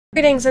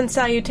Greetings and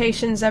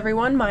salutations,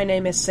 everyone. My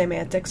name is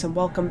Semantics, and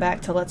welcome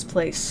back to Let's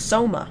Play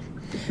Soma.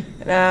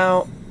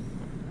 Now,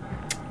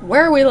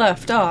 where we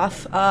left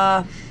off,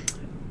 I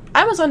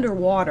was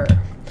underwater.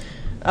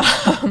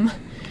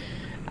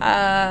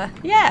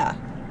 Yeah.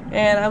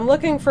 And I'm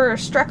looking for a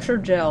structure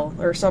gel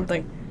or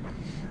something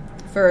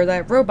for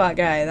that robot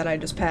guy that I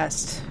just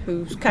passed,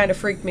 who kind of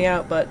freaked me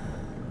out, but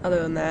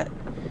other than that.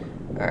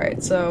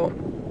 Alright, so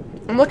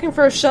I'm looking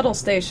for a shuttle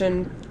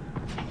station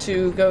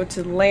to go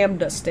to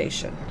Lambda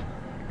Station.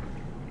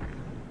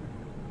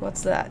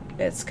 What's that?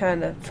 It's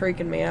kind of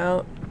freaking me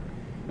out.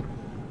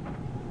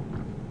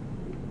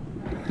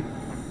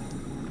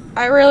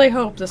 I really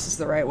hope this is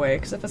the right way,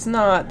 because if it's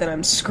not, then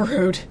I'm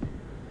screwed.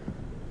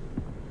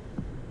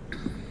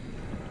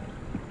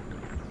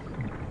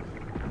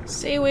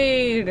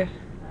 Seaweed!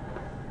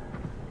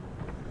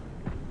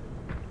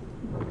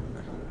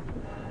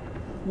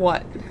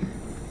 What?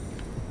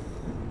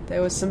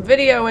 There was some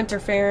video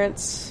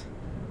interference.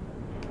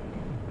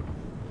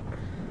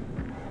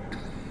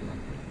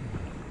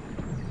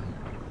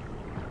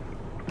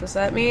 Does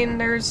that mean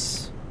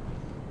there's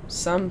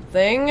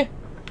something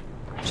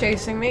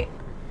chasing me?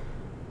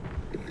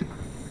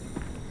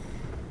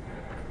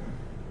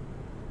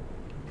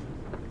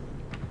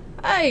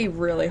 I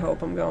really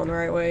hope I'm going the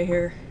right way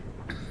here.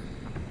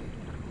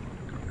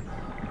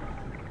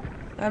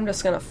 I'm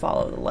just gonna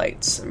follow the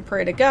lights and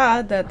pray to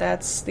God that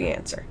that's the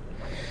answer.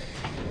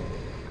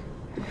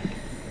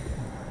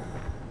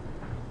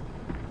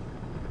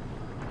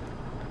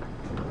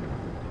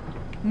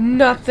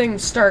 Nothing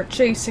start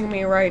chasing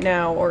me right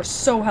now, or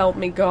so help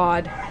me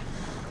God.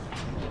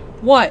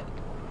 What?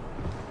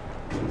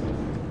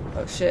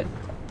 Oh shit.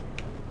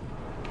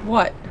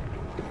 What?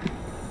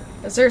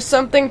 Is there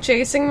something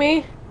chasing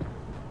me?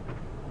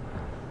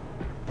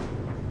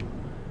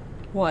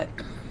 What?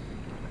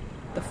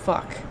 The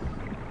fuck?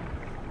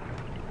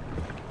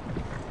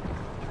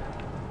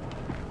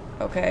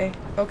 Okay,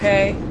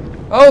 okay,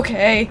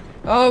 okay,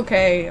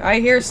 okay,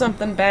 I hear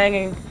something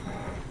banging.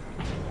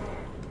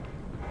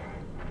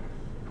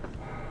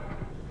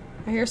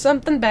 I hear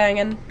something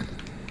banging,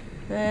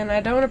 and I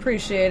don't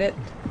appreciate it,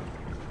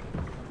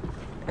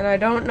 and I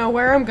don't know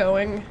where I'm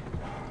going.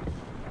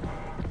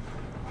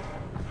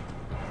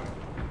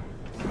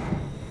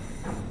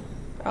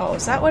 Oh,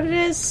 is that what it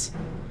is?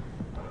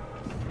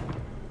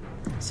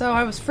 So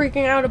I was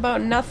freaking out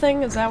about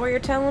nothing? Is that what you're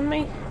telling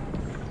me?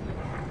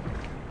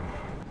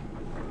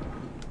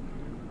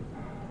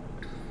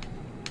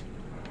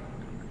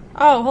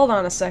 Oh, hold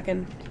on a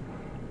second.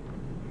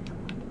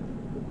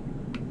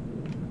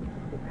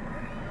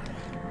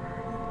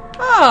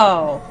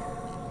 Oh!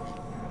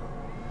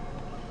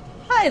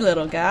 Hi,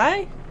 little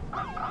guy.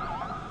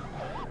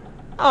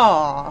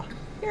 Aw,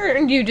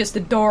 aren't you just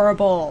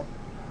adorable?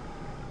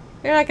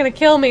 You're not gonna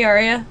kill me,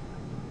 are you?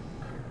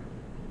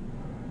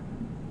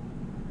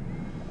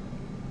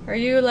 Are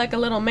you like a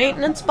little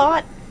maintenance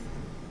bot?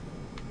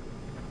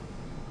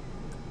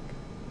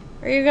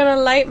 Are you gonna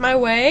light my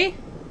way?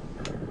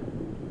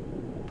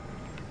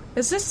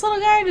 Is this little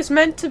guy just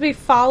meant to be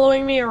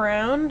following me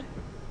around?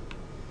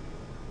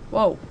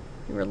 Whoa.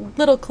 You were a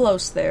little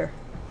close there.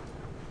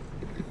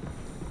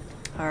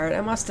 Alright,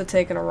 I must have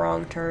taken a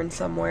wrong turn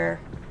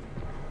somewhere.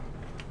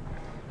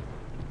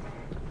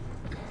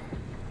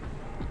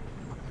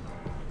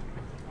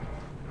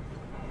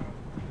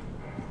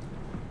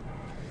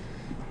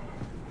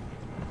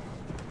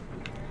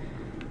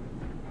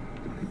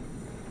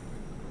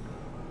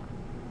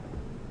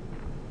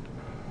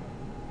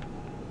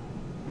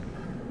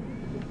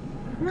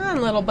 Come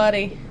on, little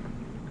buddy.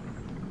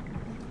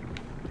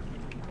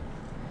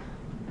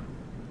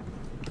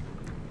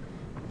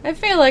 I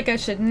feel like I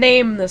should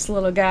name this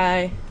little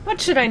guy. What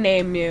should I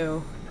name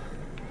you?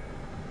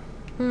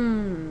 I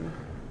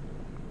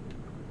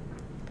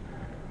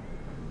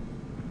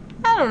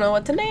don't know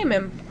what to name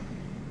him.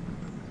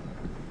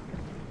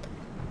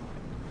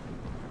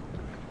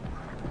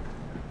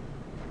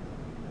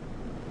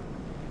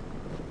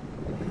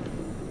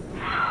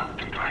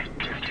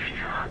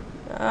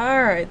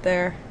 Alright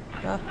there.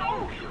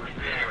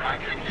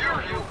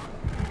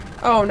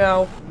 Oh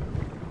no.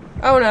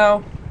 Oh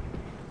no.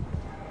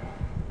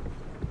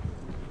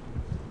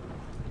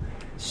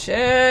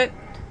 Shit.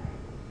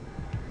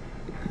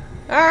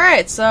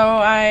 Alright, so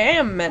I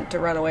am meant to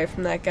run away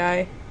from that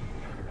guy.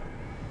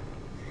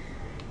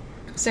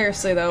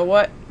 Seriously though,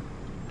 what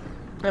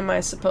am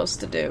I supposed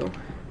to do?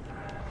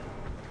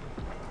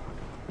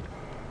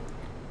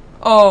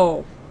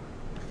 Oh.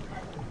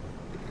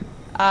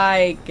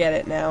 I get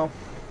it now.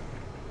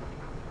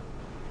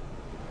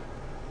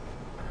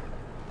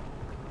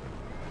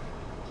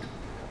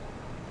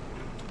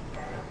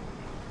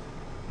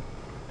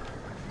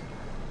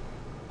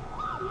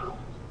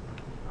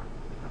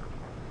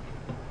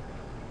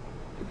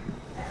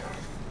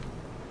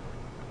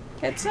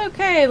 It's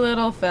okay,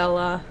 little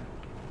fella.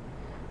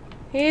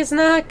 He's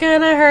not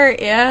gonna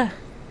hurt ya.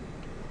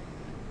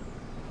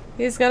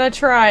 He's gonna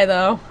try,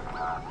 though.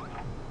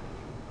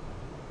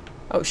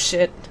 Oh,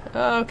 shit.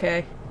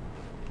 Okay.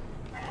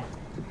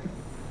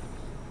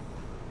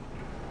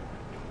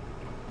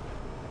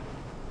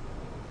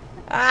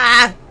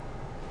 Ah!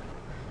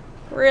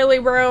 Really,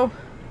 bro?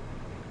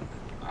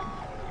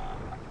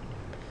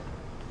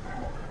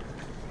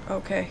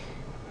 Okay.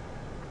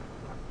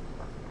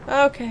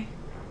 Okay.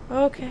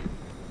 Okay.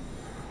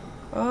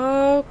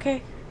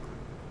 Okay.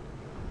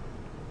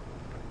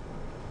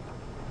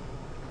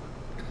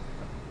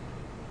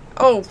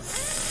 Oh,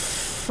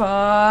 fuck.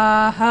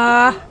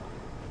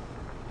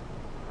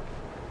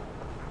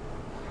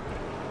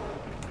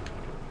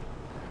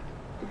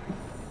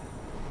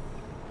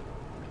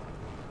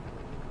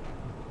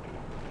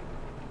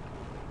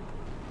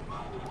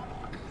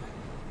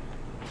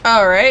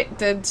 Alright,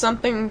 did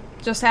something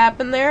just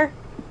happen there?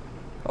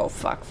 Oh,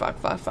 fuck, fuck,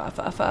 fuck, fuck,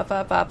 fuck, fuck,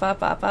 fuck, fuck, fuck,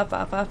 fuck, fuck,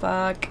 fuck, fuck,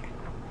 fuck.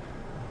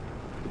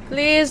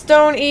 Please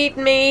don't eat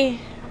me.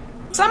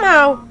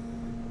 Somehow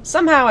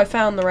I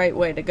found the right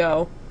way to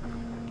go.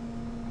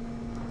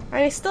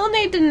 I still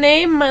need to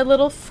name my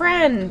little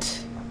friend.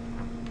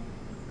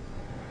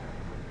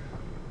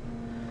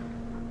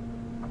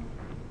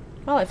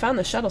 Well, I found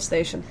the shuttle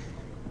station.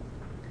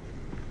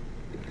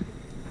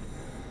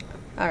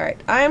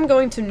 Alright, I am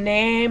going to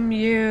name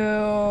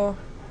you...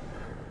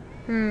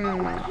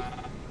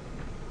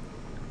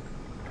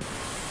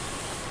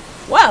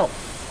 Well!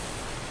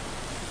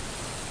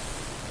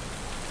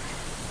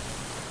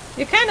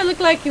 You kind of look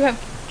like you have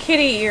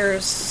kitty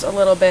ears a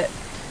little bit.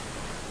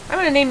 I'm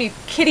gonna name you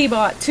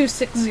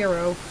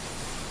KittyBot260.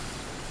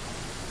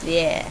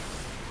 Yeah.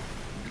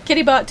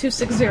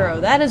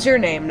 KittyBot260. That is your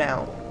name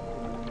now.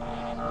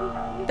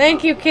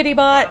 Thank you,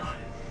 KittyBot.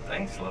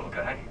 Thanks, little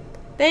guy.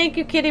 Thank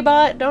you,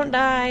 KittyBot. Don't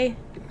die.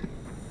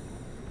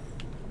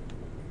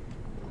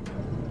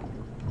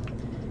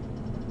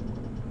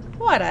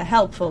 What a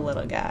helpful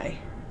little guy.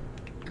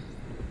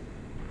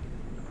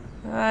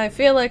 I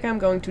feel like I'm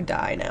going to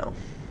die now.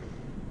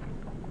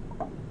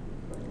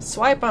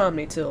 Swipe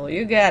Omni tool,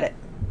 you got it.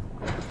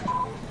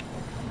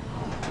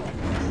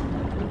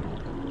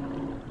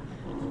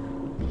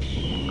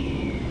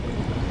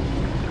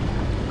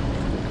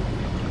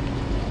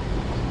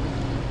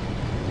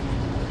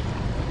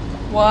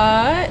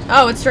 What?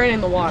 Oh, it's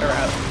draining the water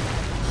out.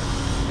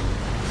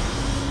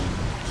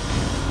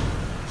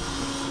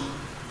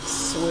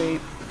 Sweet.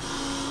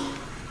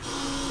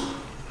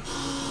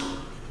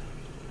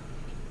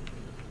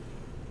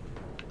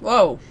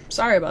 Whoa,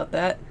 sorry about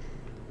that.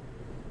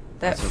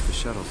 That Let's hope the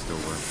shuttle still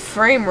works.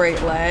 frame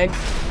rate lag.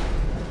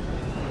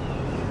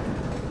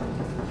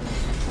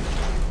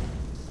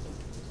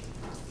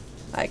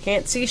 I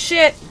can't see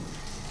shit.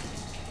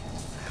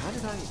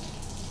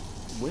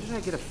 Where did I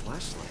get a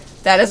flashlight?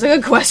 That is a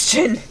good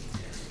question.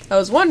 I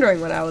was wondering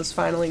when I was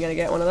finally gonna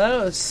get one of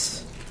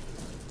those.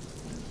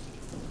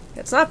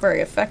 It's not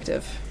very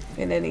effective,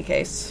 in any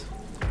case.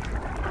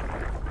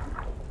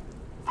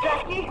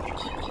 Jackie,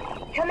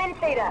 come in,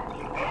 Theta.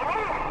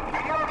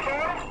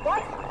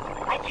 What?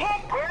 I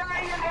can't. Where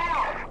are you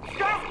now?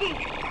 Strasky,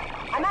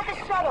 I'm at the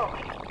shuttle,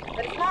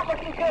 but it's not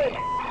looking good.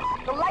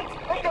 The lights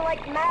flicker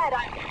like mad.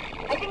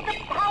 I think the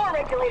power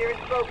regulator is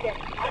broken.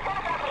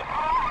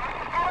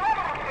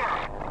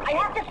 I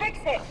have to fix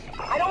it.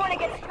 I don't want to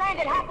get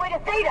stranded halfway to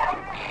Theta.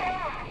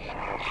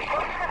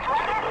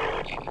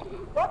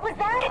 What was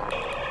that?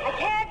 I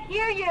can't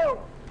hear you.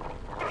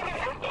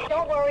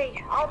 Don't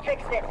worry, I'll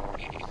fix it.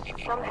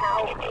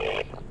 Somehow.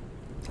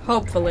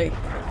 Hopefully.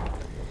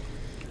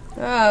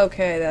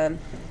 Okay, then.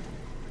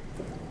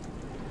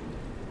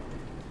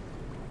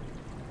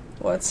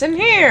 What's in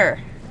here?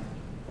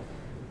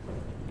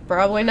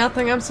 Probably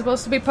nothing I'm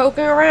supposed to be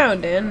poking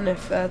around in,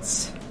 if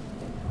that's...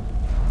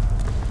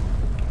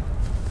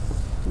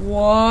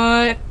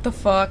 What the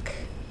fuck?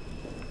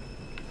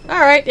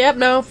 Alright, yep,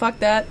 no, fuck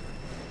that.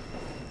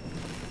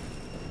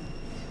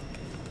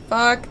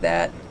 Fuck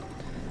that.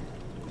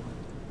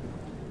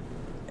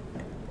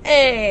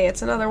 Hey,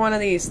 it's another one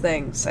of these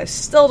things. I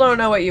still don't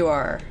know what you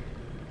are.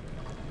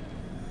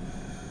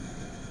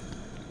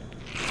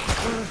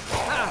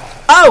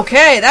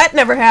 Okay, that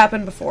never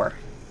happened before.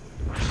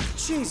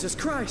 Jesus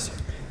Christ!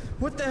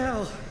 What the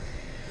hell?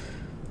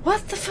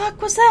 What the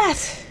fuck was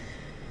that?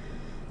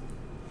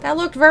 That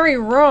looked very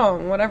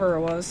wrong, whatever it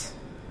was.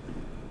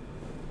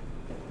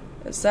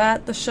 Is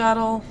that the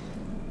shuttle?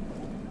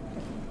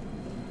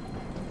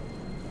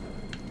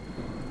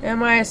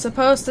 Am I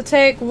supposed to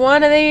take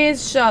one of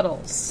these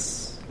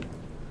shuttles?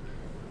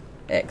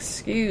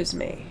 Excuse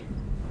me.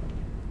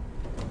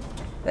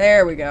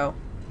 There we go.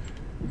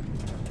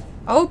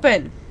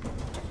 Open!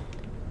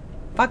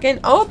 Fucking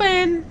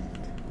open!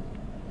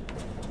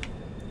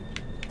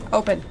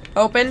 Open,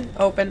 open,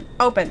 open,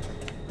 open.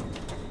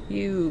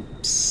 You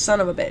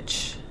son of a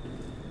bitch.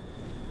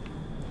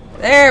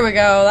 There we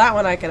go, that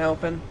one I can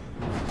open.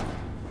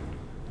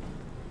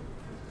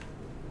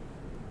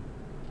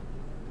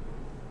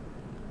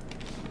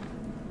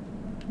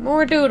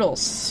 More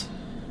doodles.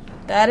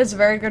 That is a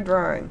very good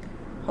drawing.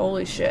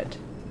 Holy shit.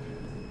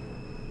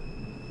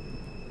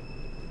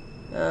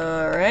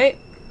 Alright.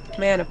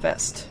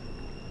 Manifest.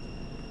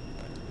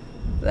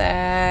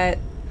 That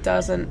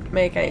doesn't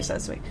make any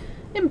sense to me.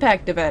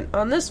 Impact event.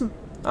 On this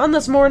On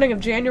this morning of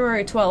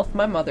January 12th,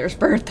 my mother's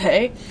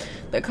birthday,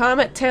 the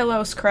comet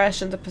Talos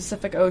crashed into the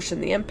Pacific Ocean.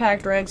 The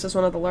impact ranks as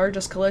one of the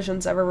largest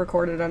collisions ever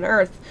recorded on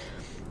Earth.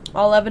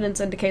 All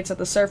evidence indicates that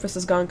the surface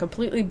has gone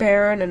completely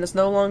barren and is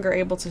no longer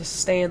able to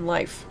sustain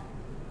life.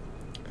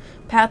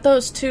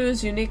 Pathos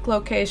 2's unique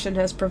location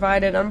has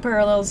provided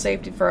unparalleled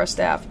safety for our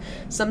staff.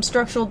 Some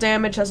structural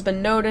damage has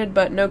been noted,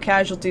 but no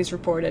casualties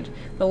reported.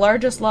 The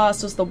largest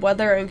loss was the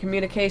weather and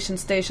communication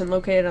station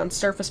located on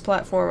surface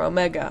platform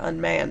Omega,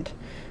 unmanned,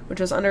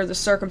 which is under the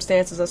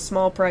circumstances a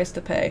small price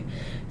to pay.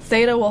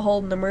 Theta will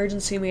hold an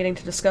emergency meeting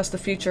to discuss the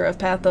future of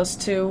Pathos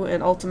 2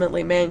 and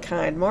ultimately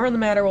mankind. More on the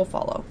matter will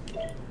follow.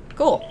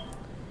 Cool.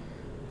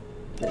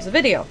 There's a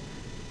video.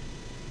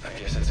 I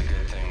guess it's a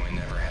good thing we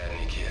never had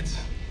any kids.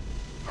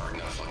 Hard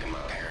enough looking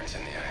my parents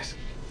in the eyes.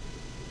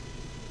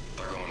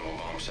 They're going to a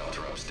bomb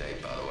shelter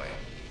upstate, by the way,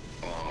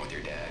 along with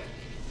your dad.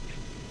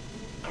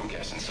 I'm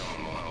guessing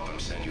someone will help him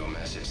send you a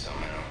message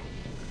somehow.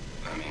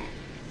 I mean,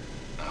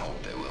 I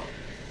hope they will.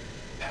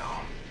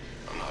 Hell,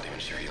 I'm not even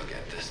sure you'll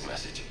get this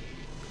message.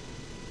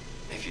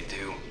 If you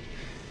do,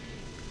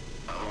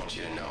 I want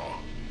you to know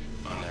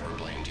I never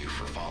blamed you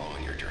for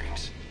following your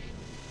dreams.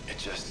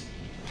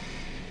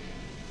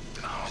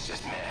 I was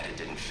just mad it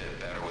didn't fit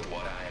better with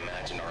what I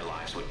imagined our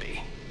lives would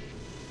be.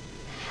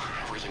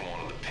 I really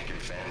wanted the picket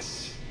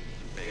fence,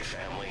 big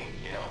family,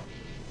 you know.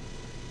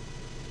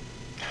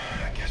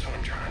 I guess what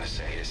I'm trying to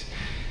say is,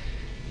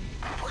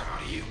 I'm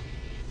proud of you.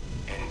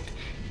 And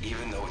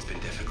even though it's been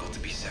difficult to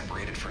be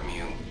separated from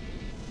you,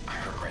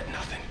 I regret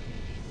nothing.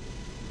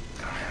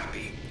 I'm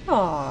happy.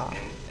 Aww.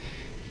 And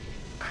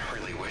I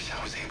really wish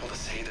I was able to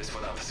say this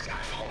without the sky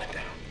falling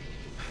down.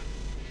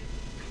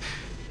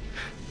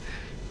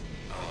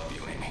 I love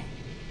you, Amy.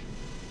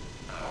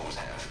 I always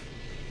have,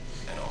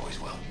 and always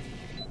will.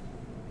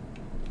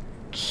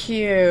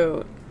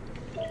 Cute.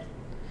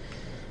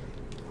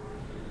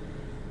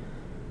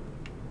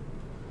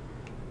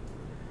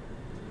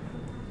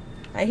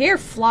 I hear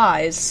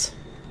flies.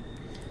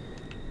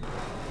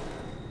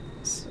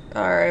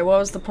 Alright, what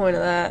was the point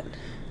of that?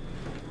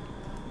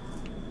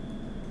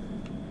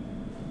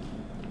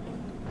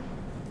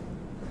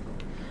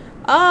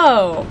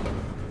 Oh!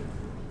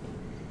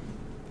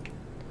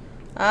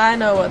 I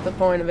know what the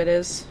point of it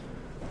is.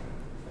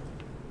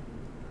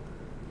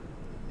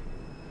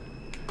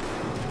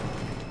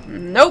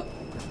 Nope!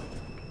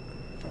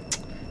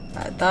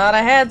 I thought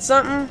I had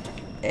something,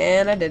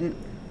 and I didn't.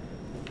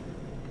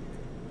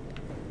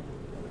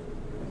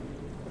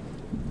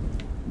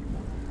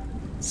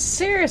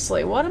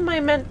 Seriously, what am I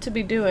meant to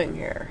be doing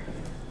here?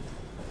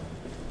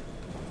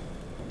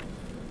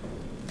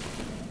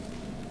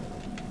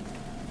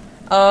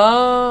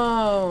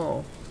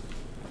 Oh.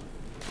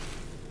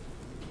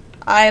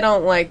 I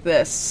don't like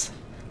this.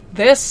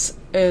 This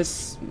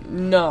is...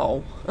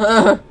 no.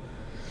 Well,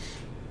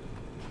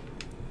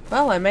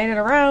 I made it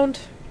around.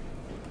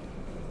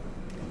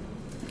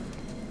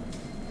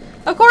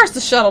 Of course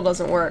the shuttle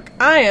doesn't work.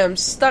 I am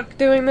stuck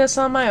doing this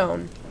on my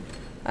own.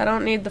 I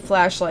don't need the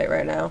flashlight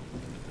right now.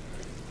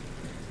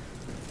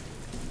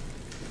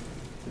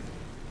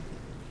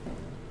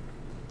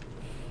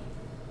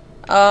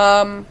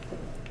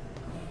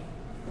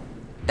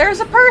 There's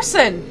a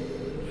person!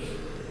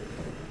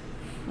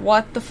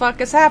 What the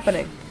fuck is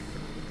happening?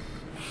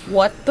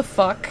 What the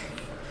fuck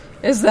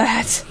is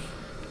that?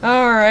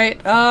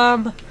 Alright,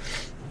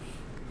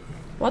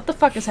 what the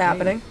fuck is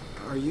happening?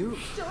 Hey, are you...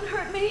 Don't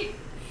hurt me.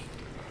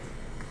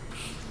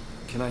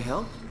 Can I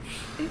help?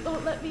 It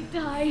won't let me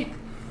die.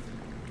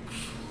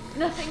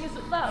 Nothing is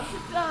allowed to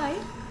die.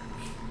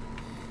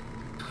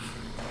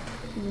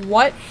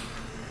 What?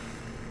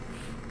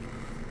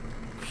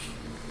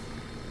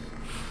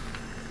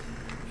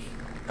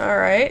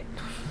 Alright.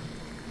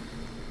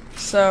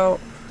 So...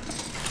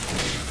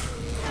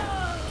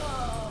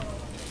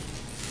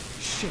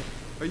 Shit.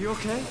 Are you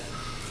okay?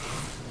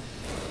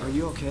 Are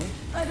you okay?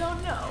 I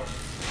don't know.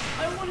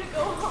 I want to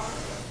go home.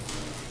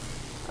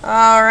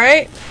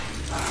 Alright.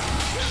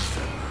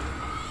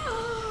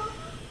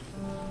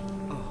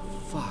 Oh,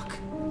 fuck.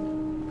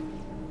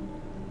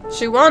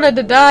 She wanted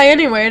to die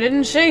anyway,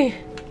 didn't she?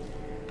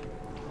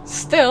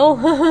 Still.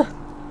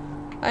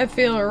 I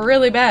feel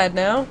really bad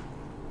now.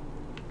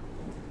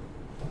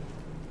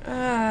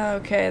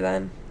 Okay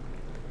then.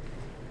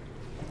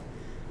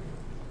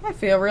 I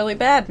feel really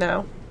bad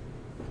now.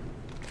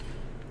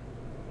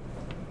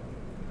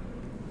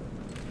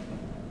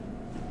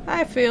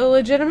 I feel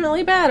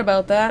legitimately bad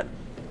about that.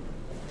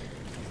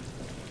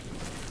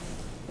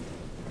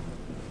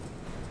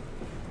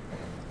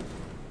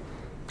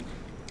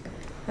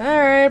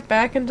 Alright,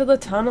 back into the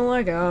tunnel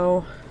I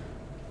go.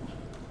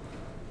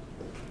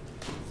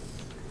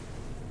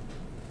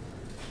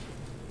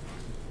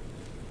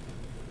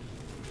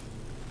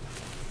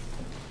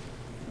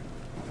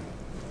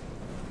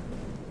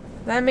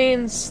 That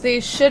means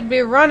these should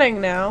be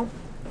running now.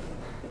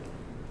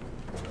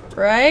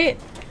 Right?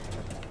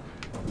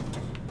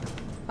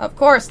 Of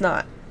course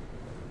not.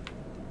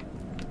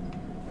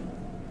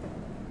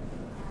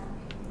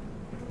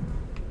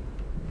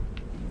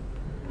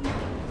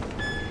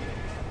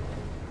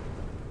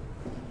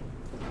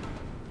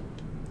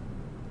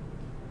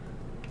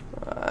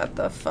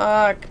 What the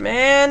fuck,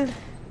 man?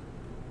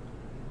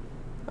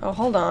 Oh,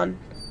 hold on.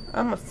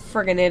 I'm a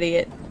friggin'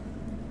 idiot.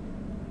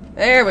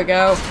 There we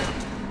go.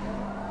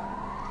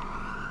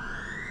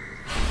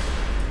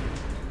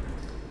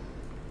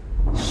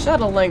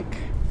 Shuttle link.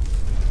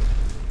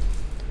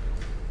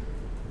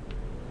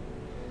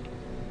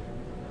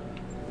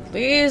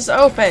 Please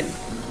open.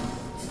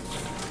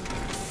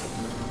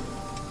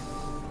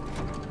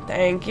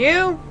 Thank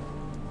you.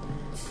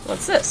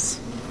 What's this?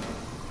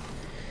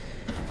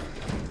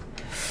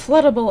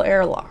 Floodable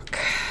airlock.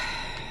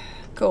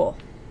 Cool.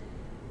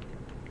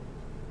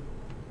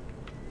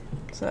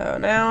 So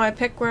now I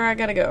pick where I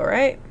gotta go,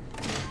 right?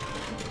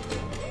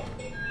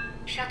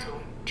 Shuttle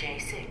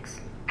J6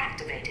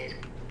 activated.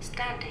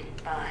 Standing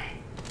by.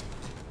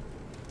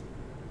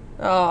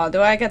 Oh,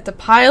 do I get to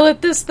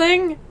pilot this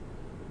thing?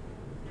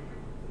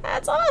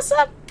 That's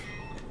awesome!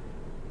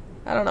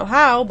 I don't know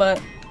how,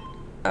 but...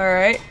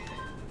 Alright.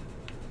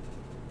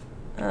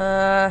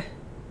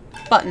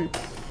 Button.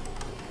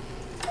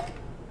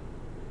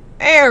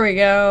 There we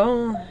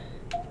go.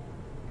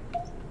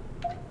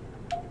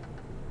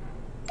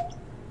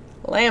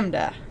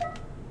 Lambda.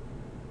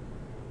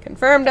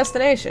 Confirm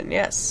destination,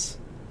 yes.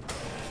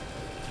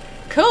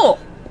 Cool!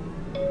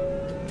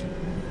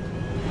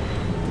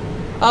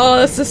 Oh,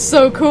 this is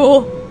so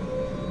cool!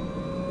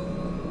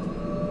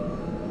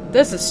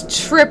 This is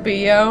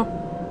trippy, yo.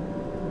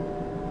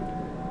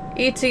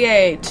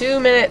 ETA, 2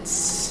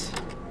 minutes.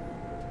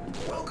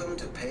 Welcome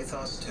to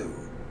Pathos 2,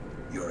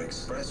 your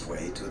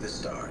expressway to the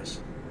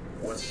stars.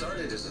 What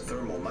started as a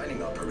thermal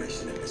mining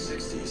operation in the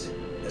 60s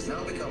has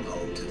now become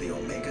home to the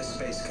Omega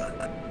Space Gun,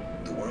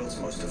 the world's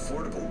most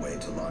affordable way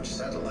to launch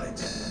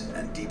satellites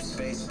and deep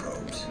space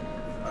probes.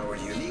 Our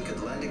unique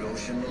Atlantic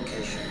Ocean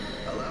location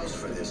allows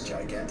for this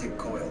gigantic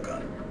coil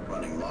gun,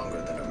 running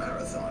longer than a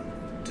marathon,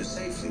 to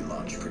safely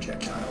launch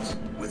projectiles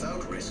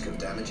without risk of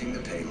damaging the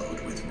payload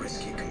with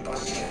risky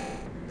combustion.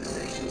 The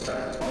station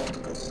spans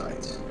multiple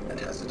sites and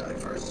has a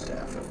diverse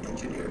staff of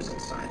engineers and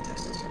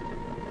scientists.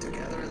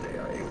 Together, they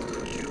are able to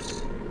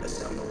produce,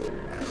 assemble,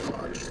 and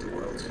launch the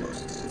world's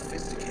most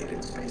sophisticated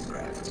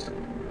spacecrafts.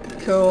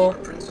 Cool.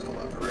 Principal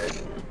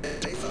operation.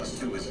 Pathos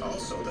 2 is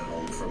also the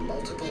home for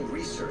multiple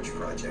research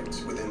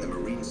projects within the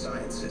marine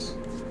sciences,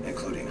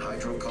 including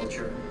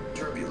hydroculture,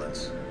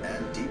 turbulence,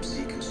 and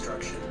deep-sea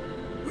construction.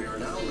 We are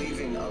now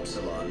leaving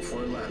Upsilon for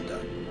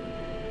Lambda.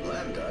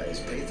 Lambda is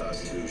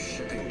Pathos 2's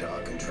shipping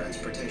dock and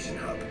transportation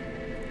hub.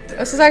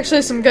 This is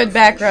actually some good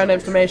background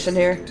information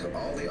here. To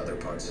all the other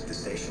parts of the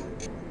station.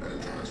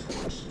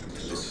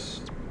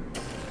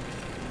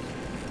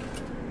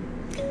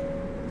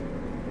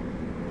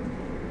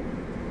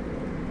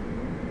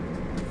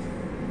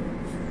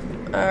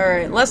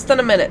 Alright, less than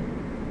a minute.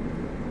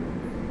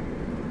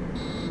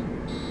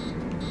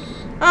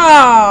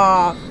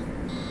 Ah,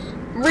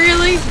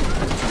 really?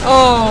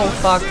 Oh,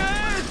 fuck.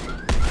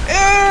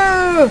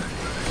 Ew!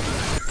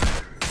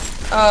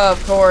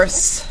 Of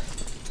course.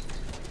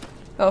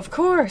 Of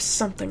course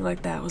something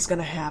like that was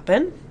gonna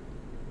happen.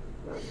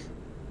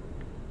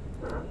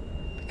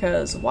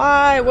 Because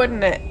why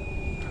wouldn't it?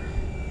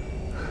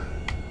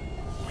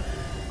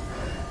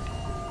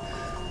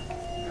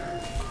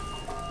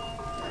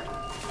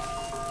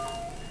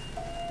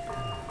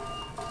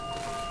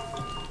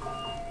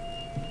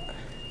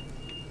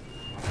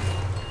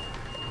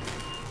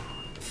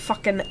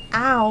 Fucking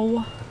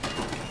ow.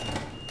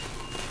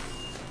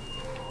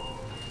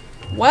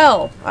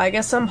 Well, I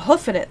guess I'm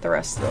hoofing it the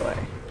rest of the way.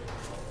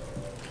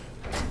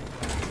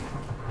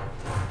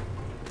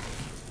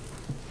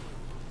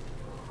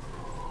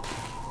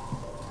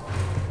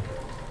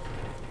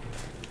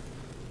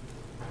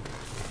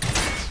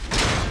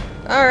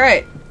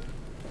 Alright.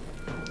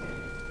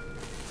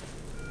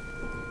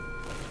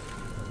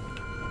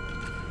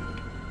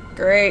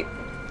 Great.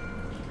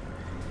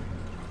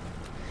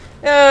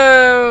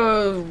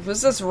 Oh,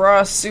 is this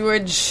raw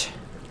sewage?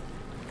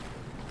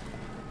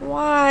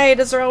 Why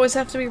does there always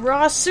have to be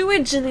raw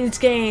sewage in these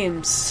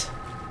games?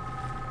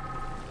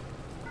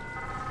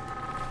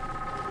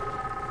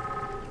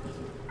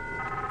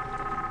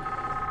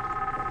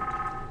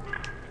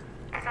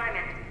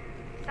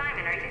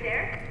 Simon, are you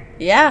there?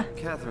 Yeah.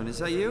 Catherine, is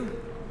that you?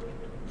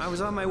 I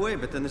was on my way,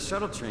 but then the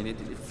shuttle train, it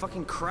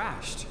fucking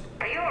crashed.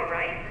 Are you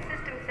alright? The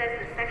system says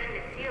the section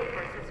is sealed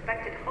for a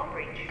suspected hull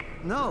breach.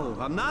 No,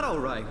 I'm not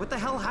alright. What the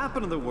hell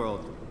happened to the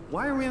world?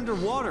 Why are we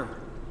underwater?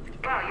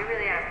 Wow, you're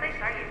really out of place,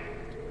 aren't you?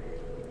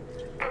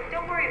 Look,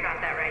 don't worry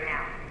about that right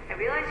now. I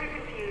realize you're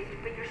confused,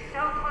 but you're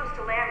so close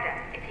to Lambda.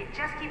 If you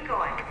just keep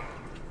going.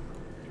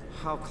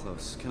 How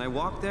close? Can I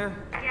walk there?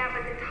 Yeah,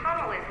 but the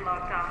tunnel is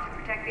locked off to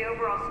protect the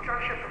overall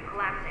structure from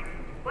collapsing.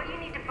 What you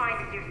need to find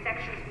is your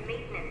section's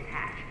maintenance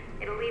hatch.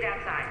 It'll lead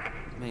outside.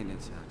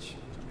 Maintenance hatch.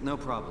 No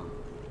problem.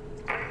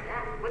 What is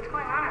that? What's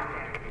going on out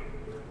there?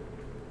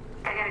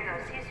 I gotta go.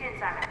 See you soon,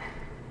 Simon.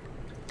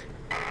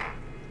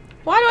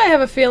 Why do I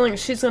have a feeling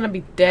she's gonna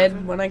be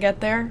dead when I get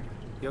there?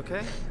 You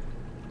okay?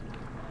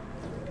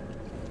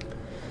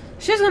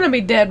 She's gonna be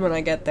dead when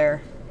I get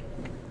there.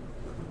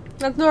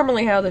 That's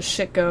normally how this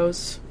shit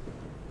goes.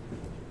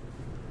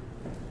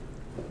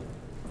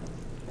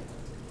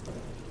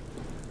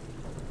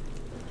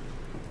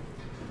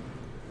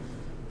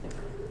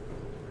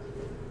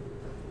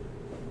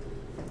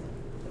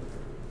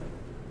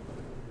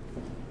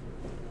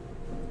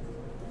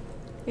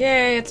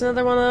 Yay, it's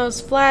another one of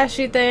those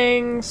flashy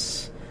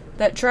things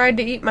that tried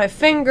to eat my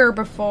finger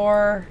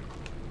before.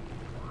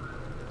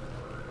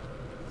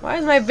 Why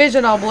is my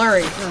vision all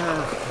blurry?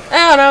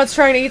 Oh, now it's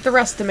trying to eat the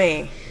rest of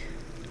me.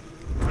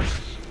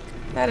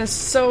 That is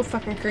so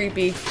fucking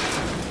creepy.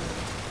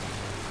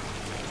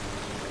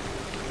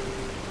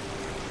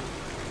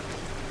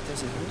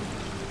 Does it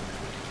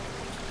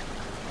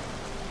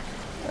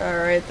hurt?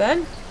 Alright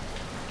then.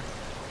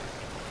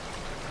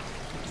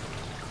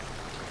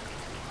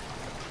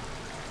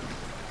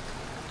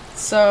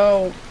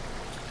 So,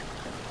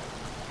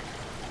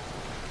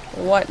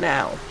 what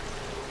now?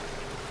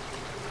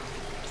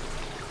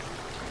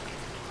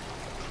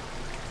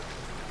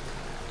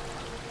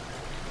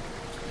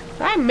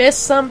 Did I miss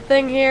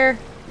something here?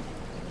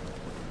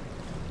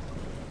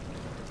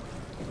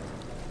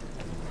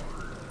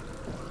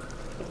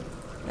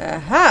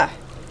 Aha!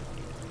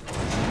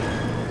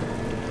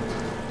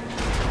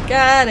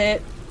 Got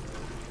it.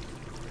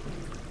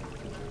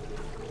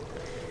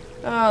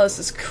 Oh, this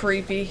is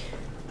creepy.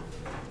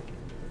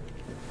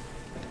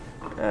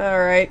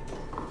 Alright.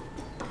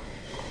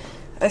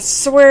 I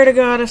swear to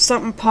God, if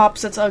something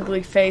pops its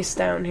ugly face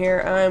down here,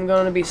 I'm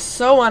going to be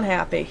so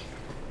unhappy.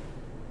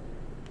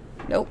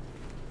 Nope.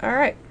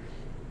 Alright.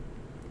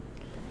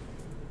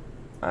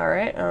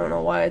 Alright, I don't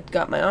know why I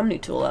got my Omni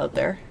tool out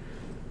there.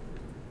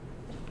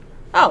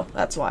 Oh,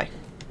 that's why.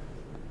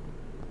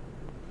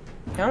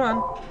 Come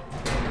on.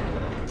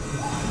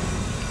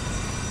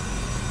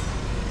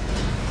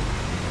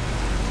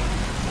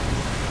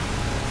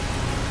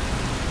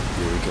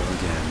 Here we go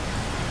again.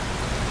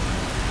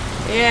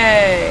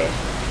 Yay!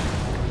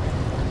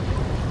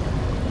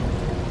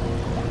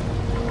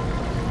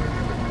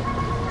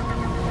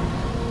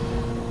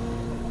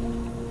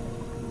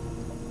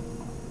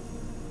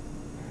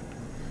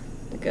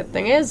 The good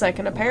thing is, I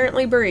can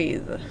apparently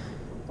breathe.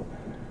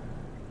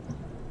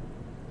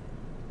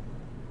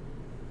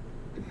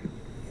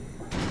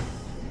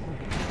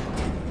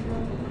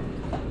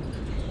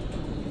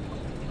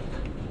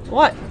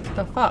 What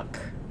the fuck?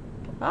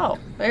 Oh,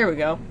 there we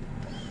go.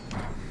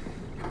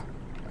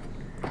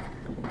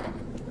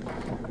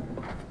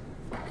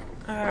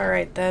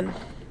 Alright then.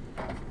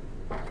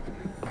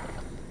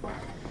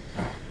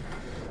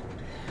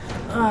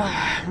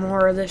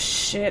 More of this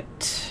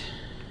shit.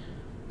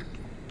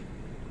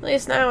 At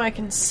least now I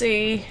can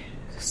see,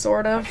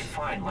 sort of.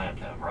 Fine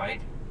Lambda,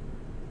 right?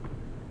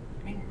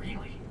 I mean,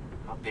 really,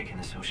 how big can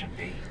this ocean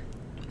be?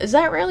 Is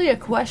that really a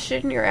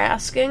question you're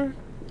asking?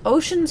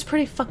 Ocean's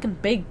pretty fucking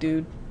big,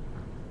 dude.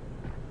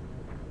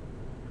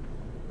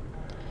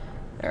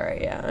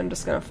 Alright, yeah, I'm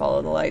just gonna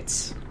follow the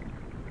lights.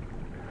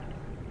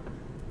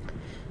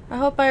 I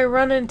hope I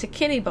run into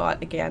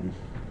Kittybot again.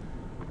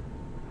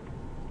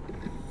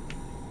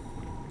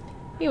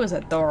 He was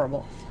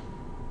adorable.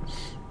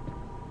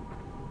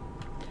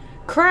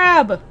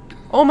 Crab!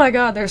 Oh my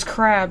god, there's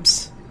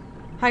crabs.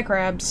 Hi,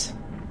 crabs.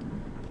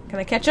 Can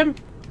I catch him?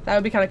 That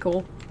would be kind of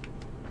cool.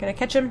 Can I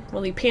catch him?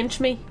 Will he pinch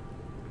me?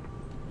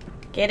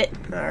 Get it?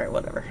 Alright,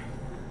 whatever.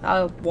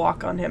 I'll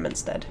walk on him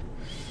instead.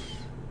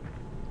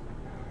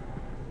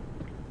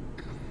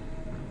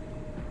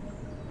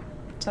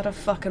 Is that a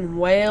fucking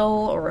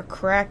whale or a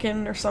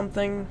kraken or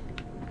something?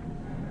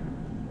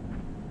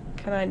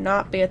 Can I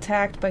not be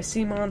attacked by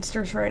sea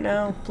monsters right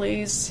now,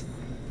 please?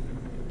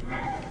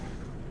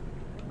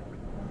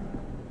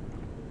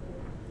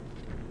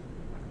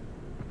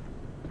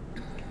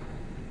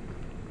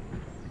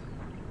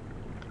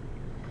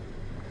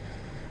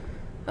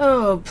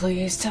 Oh,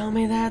 please tell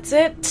me that's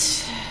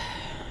it.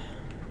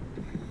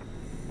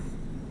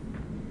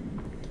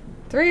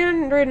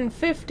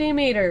 350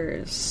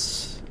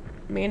 meters.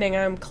 Meaning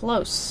I'm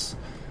close.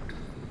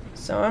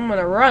 So I'm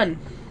gonna run.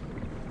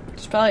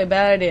 It's probably a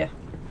bad idea.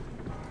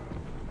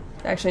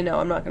 Actually, no,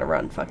 I'm not gonna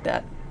run. Fuck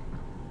that.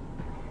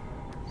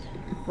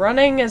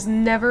 Running is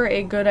never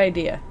a good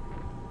idea.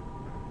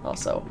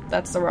 Also,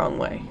 that's the wrong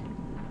way.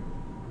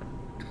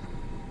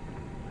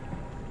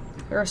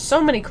 There are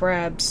so many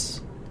crabs.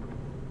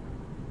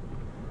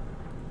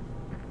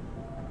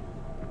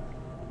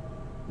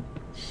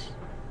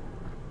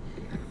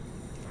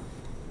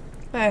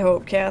 I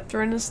hope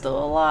Catherine is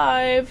still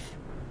alive.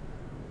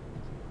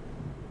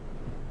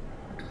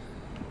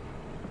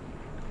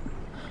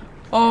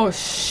 Oh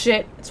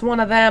shit, it's one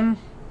of them.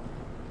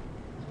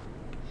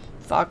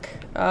 Fuck.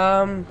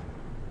 Can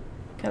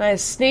I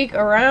sneak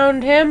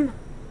around him?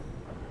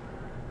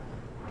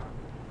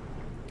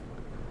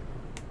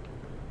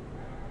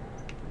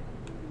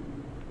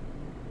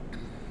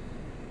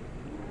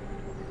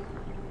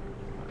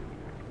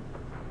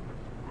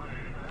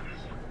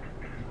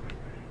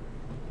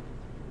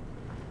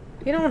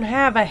 You don't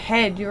have a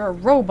head, you're a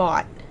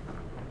robot.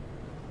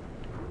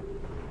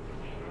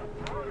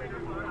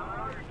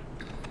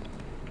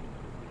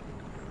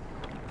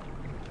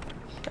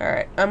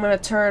 Alright, I'm gonna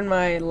turn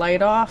my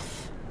light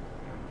off.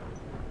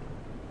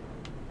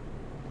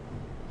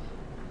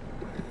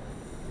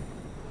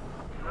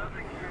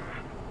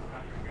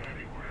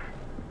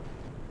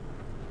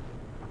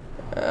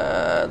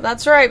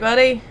 That's right,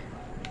 buddy.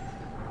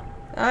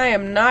 I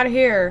am not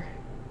here.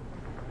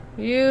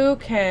 You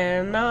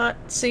cannot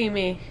see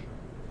me.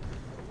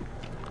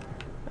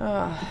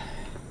 I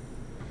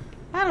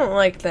don't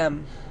like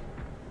them.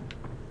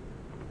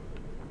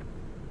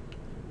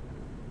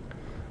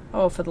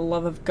 Oh, for the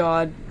love of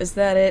God. Is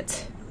that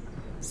it?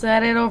 Is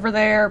that it over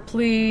there?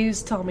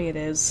 Please tell me it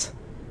is.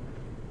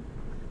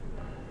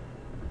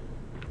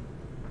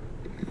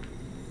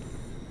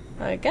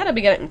 I gotta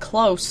be getting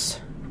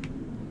close.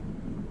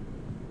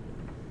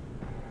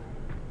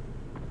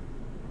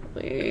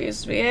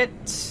 Please be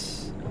it.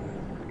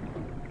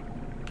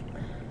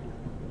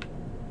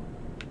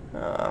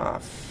 Oh,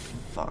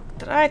 fuck.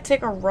 Did I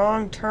take a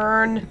wrong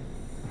turn?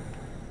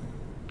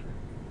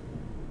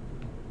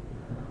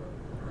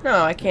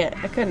 No, I can't.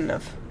 I couldn't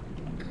have.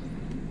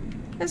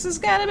 This has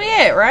gotta be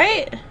it,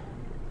 right?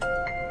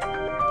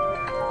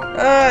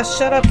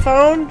 Shut up,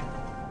 phone.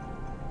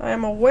 I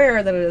am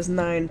aware that it is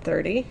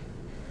 9:30.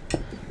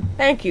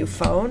 Thank you,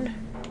 phone.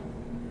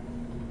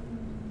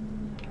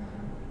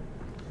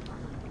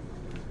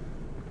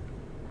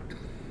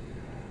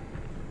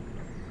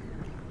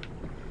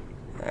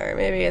 Alright,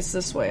 maybe it's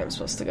this way I'm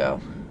supposed to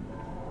go.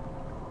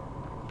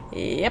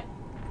 Yep.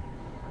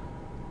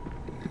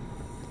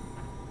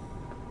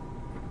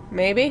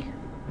 Maybe?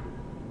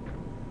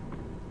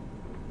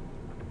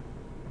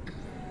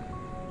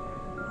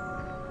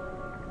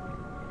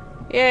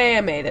 Yay,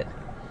 I made it.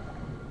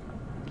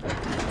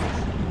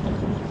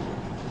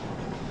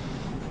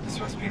 It's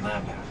supposed to be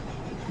Lambda.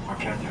 Or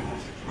Catherine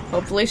is.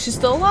 Hopefully she's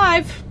still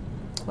alive.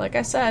 Like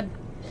I said.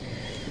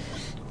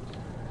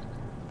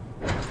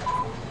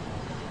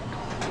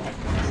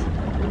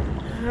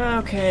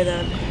 Okay,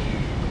 then.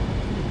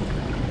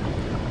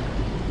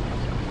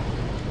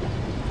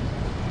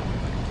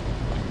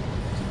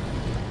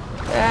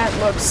 That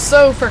looks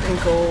so freaking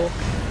cool.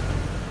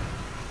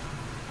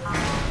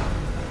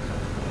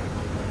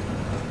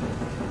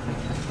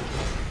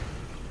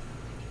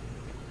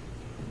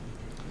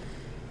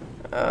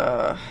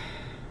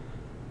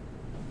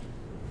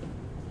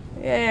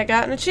 Yay, I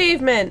got an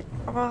achievement.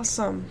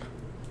 Awesome.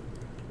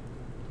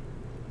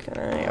 Can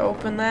I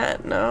open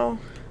that? No.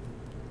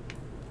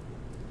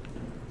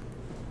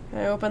 Can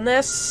I open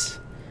this?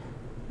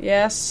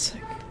 Yes.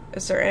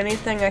 Is there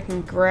anything I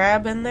can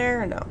grab in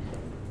there? No.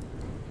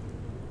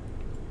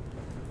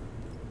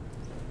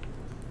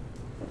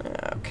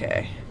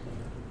 Okay.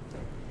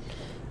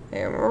 I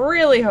am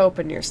really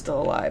hoping you're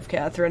still alive,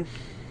 Catherine.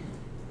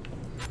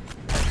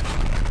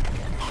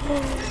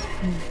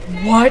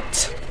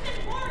 What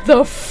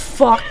the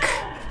fuck?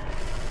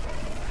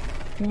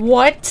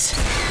 What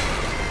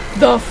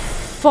the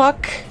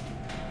fuck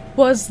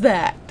was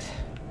that?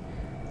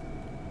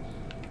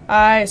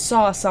 I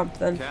saw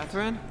something.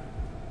 Catherine?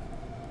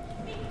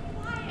 Be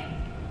quiet.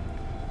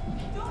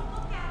 Don't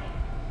look at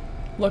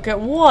it. Look at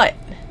what?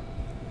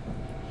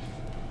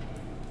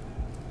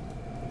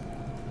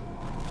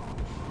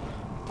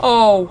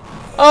 Oh.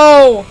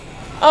 Oh.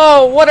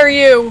 Oh, what are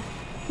you?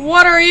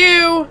 What are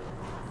you?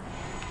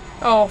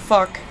 Oh,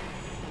 fuck.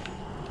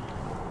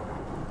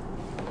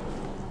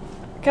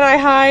 Can I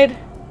hide?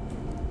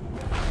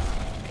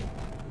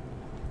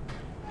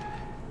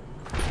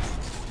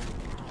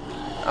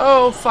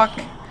 Oh, fuck.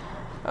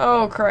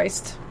 Oh,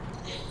 Christ.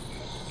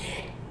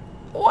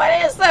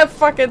 What is that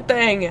fucking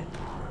thing?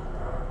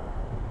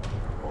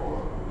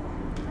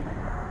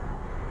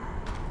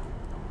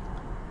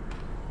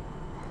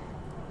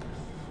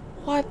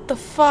 What the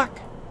fuck?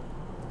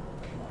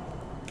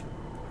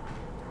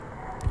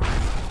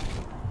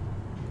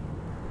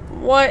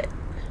 What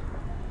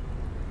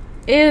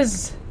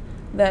is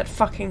that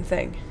fucking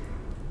thing?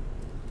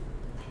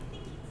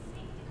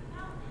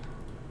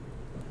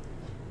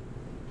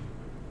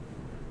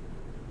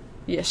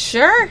 You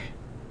sure?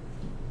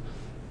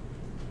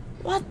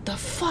 What the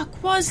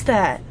fuck was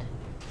that?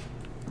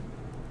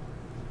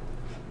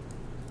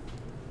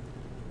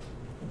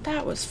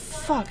 That was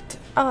fucked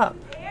up.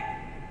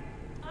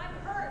 I'm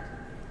hurt.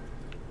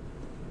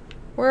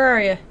 Where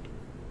are you?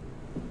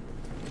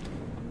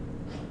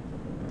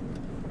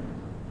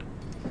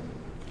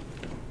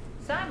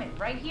 Simon,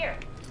 right here.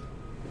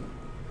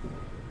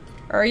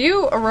 Are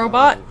you a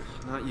robot?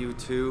 Oh, not you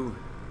too.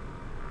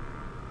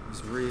 I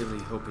was really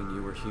hoping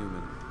you were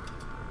human.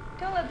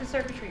 Don't let the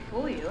circuitry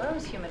fool you. I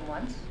was human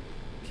once.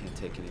 Can't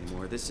take it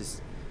anymore.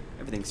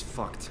 Everything's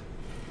fucked.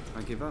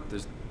 I give up.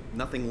 There's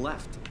nothing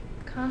left.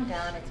 Calm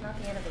down. It's not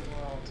the end of the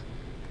world.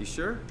 You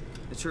sure?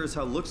 It sure as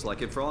hell looks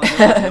like it. For all I know,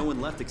 there's no one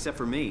left except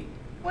for me.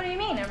 What do you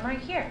mean? I'm right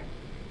here.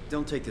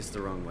 Don't take this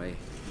the wrong way,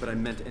 but I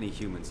meant any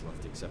humans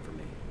left except for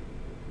me.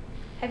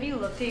 Have you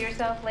looked at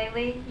yourself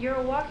lately? You're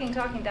a walking,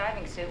 talking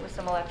diving suit with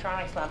some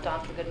electronics slapped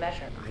on for good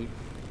measure. I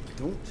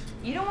don't...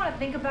 You don't want to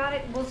think about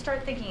it? We'll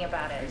start thinking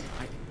about it.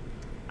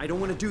 I don't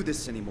want to do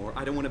this anymore.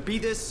 I don't want to be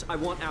this. I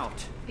want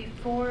out.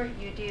 Before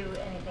you do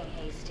anything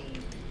hasty,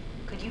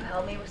 could you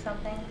help me with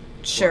something?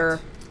 Sure.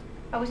 What?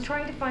 I was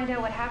trying to find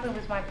out what happened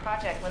with my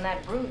project when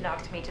that brute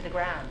knocked me to the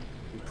ground.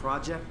 Your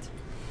project?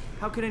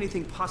 How could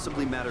anything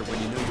possibly matter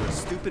when you know you're a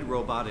stupid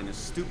robot in a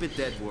stupid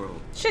dead world?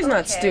 She's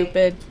not Okay,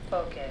 stupid.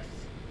 Focus.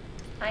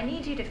 I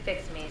need you to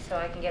fix me so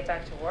I can get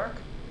back to work.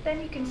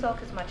 Then you can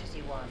sulk as much as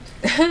you want.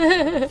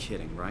 You're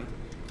kidding, right?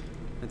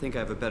 I think I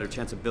have a better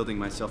chance of building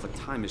myself a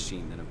time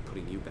machine than of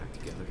putting you back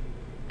together.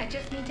 I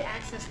just need to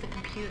access the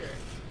computer.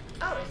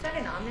 Oh, is that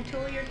an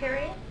Omnitool you're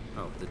carrying?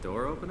 Oh, the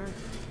door opener?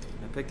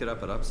 I picked it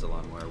up at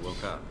Upsilon where I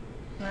woke up.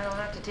 That'll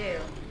have to do.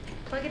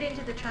 Plug it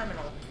into the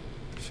terminal.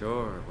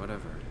 Sure,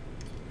 whatever.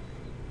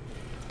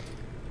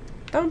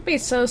 Don't be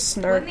so When the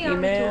snarky, Omnitool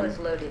man. is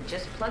loaded,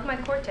 just plug my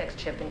Cortex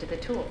chip into the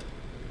tool.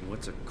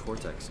 What's a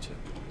Cortex chip?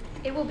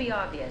 It will be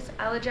obvious.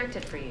 I'll eject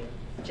it for you.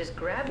 Just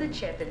grab the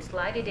chip and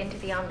slide it into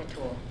the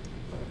Omnitool.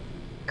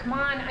 Come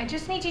on, I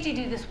just need you to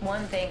do this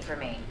one thing for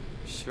me.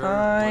 Sure,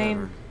 Fine.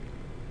 whatever.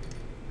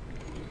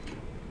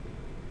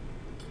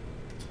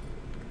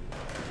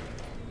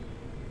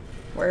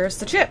 Where's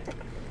the chip?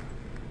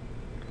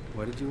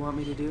 What did you want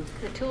me to do?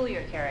 The tool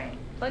you're carrying.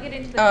 Plug it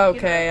into the computer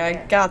Okay, over I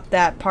there. got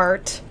that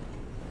part.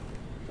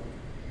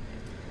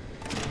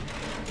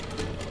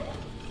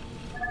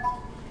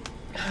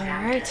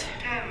 Alright.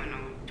 Terminal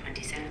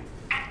 27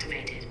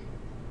 activated.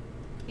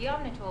 The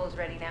Omnitool is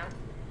ready now.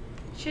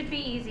 Should be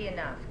easy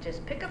enough.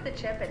 Just pick up the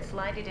chip and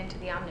slide it into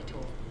the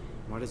Omnitool.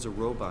 Why does a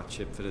robot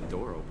chip fit a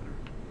door opener?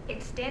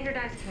 It's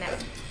standardized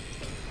connect.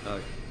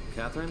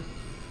 Catherine?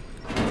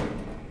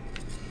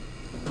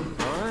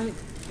 Alright.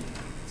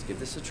 Let's give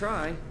this a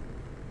try.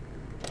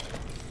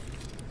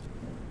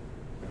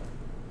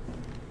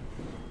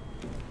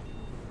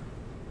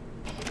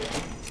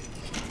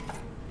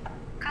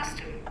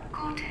 Custom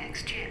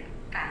Cortex chip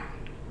found.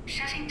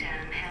 Shutting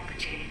down helper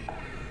chain.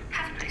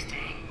 Have a nice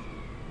day.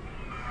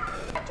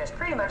 Just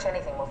pretty much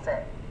anything will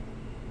fit.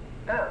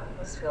 Oh,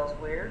 this feels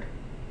weird.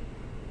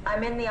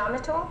 I'm in the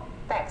Omnitool?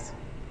 Thanks.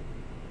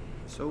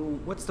 So,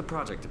 what's the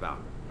project about?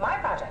 My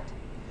project.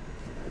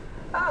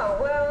 Oh,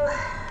 well,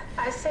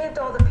 I saved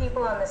all the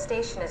people on the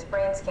station as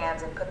brain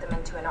scans and put them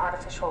into an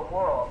artificial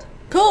world.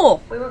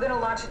 Cool! We were going to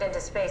launch it into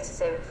space to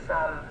save it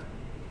from,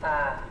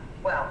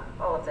 well,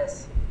 all of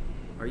this.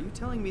 Are you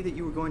telling me that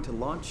you were going to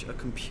launch a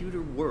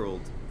computer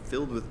world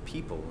filled with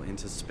people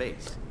into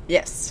space?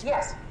 Yes.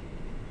 Yes.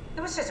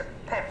 It was just a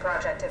pet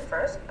project at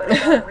first, but it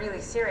got really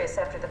serious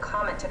after the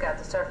comet took out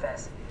the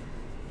surface.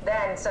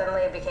 Then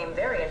suddenly it became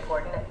very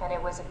important, and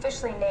it was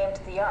officially named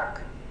the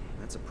Ark.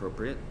 That's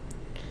appropriate.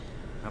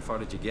 How far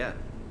did you get?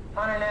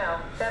 I don't know,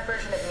 that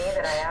version of me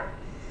that I am.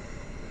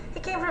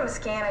 It came from a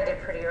scan I did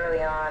pretty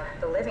early on.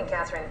 The living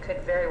Catherine could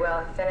very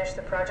well have finished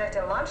the project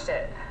and launched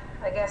it.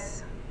 I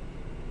guess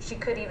she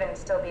could even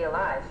still be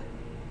alive.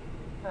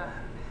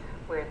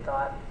 Weird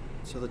thought.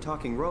 So the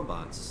talking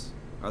robots,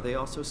 are they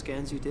also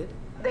scans you did?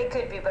 They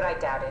could be, but I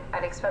doubt it.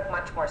 I'd expect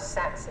much more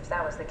sense if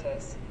that was the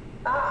case.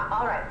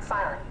 All right,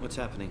 finally. What's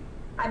happening?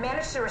 I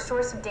managed to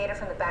restore some data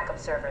from the backup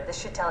server. This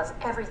should tell us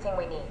everything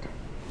we need.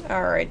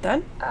 Alright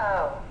then.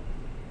 Oh.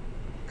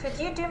 Could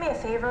you do me a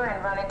favor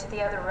and run into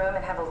the other room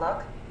and have a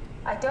look?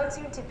 I don't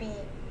seem to be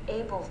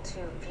able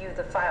to view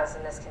the files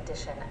in this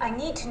condition. I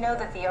need to know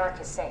that the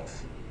Ark is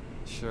safe.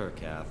 Sure,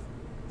 Kath.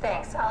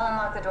 Thanks. I'll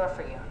unlock the door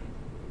for you.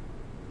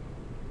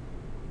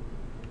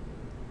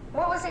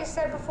 What was it you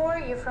said before?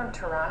 You're from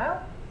Toronto?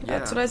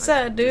 That's Yeah, what I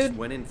said, dude. Just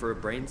went in for a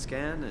brain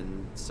scan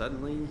and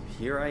suddenly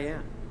here I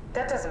am.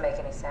 That doesn't make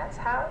any sense.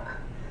 How?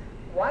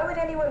 Why would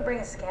anyone bring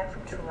a scan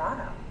from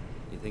Toronto?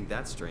 You think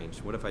that's strange?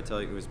 What if I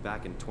tell you it was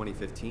back in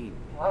 2015?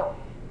 Whoa.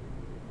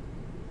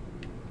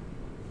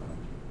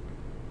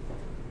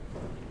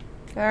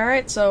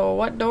 Alright, so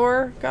what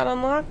door got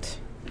unlocked?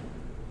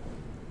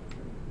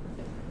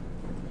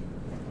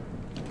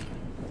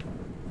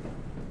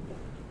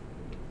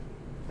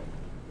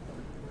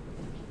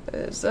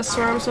 Is this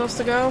where I'm supposed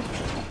to go?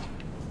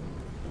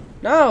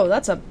 No,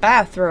 that's a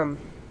bathroom.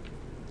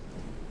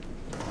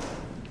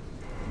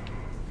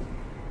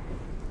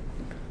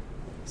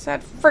 Is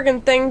that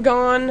friggin' thing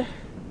gone?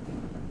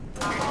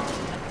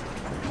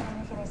 Doesn't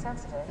make any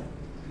sense of it.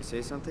 You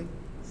say something?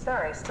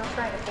 Sorry, still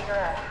trying to figure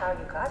out how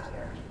you got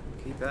here.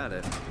 Keep at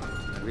it.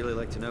 I'd really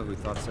like to know who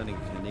thought sending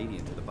a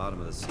Canadian to the bottom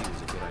of the sea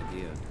was a good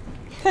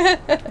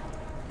idea.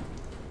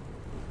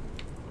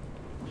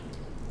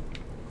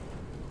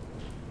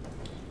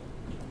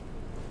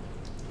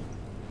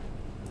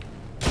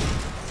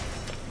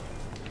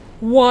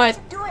 What?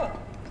 What are you doing?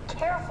 Be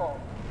careful.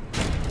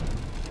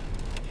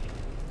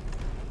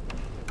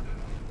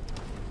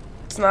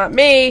 It's not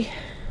me.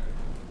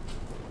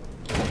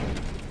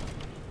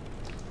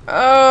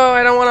 Oh,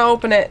 I don't want to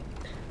open it.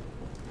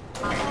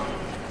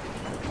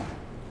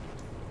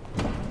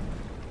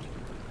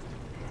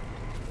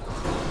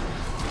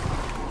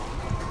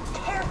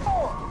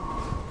 Careful!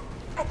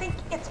 I think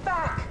it's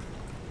back.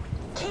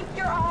 Keep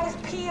your eyes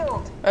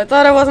peeled. I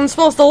thought I wasn't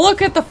supposed to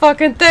look at the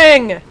fucking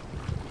thing.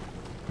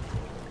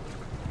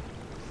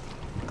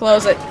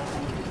 Close it.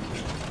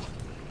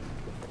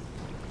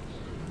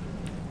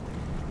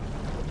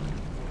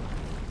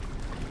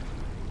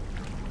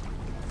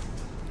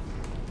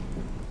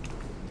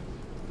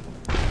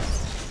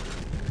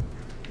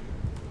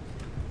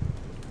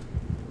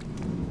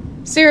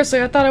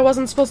 Seriously, I thought I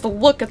wasn't supposed to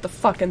look at the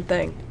fucking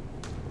thing.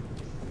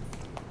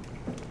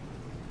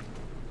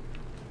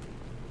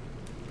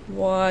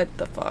 What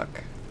the fuck?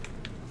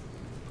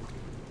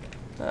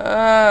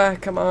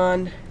 Come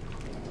on.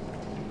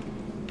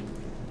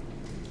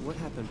 What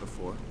happened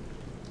before?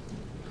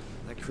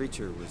 That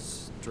creature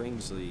was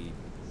strangely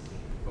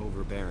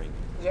overbearing.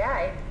 Yeah,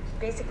 it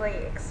basically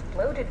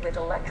exploded with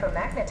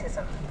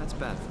electromagnetism. That's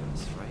bad for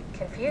us, right?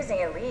 Confusing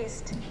at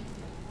least.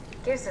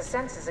 Gives the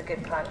senses a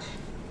good punch.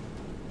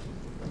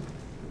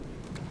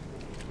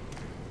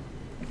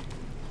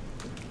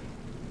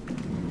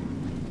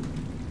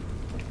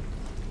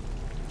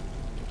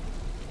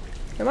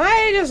 Am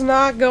I just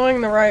not going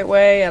the right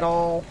way at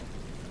all?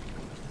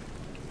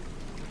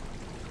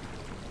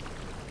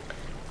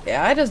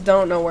 Yeah, I just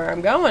don't know where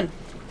I'm going.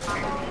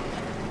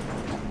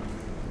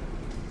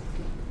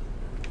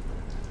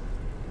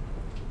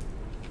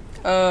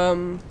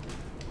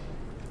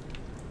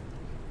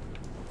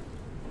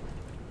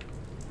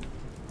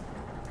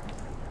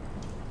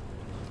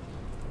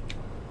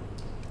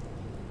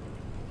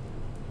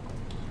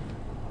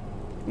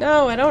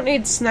 No, I don't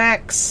need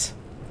snacks.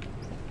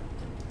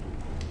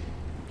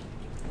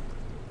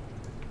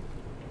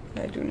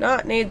 I do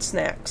not need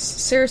snacks.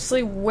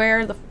 Seriously,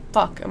 where the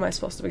fuck am I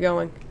supposed to be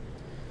going?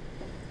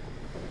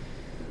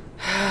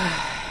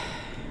 I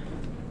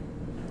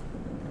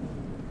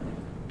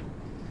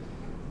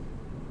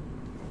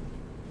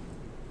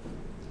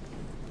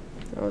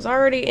was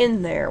already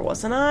in there,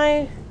 wasn't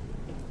I?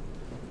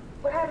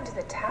 What happened to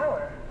the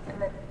tower,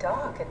 and the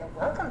dock, and the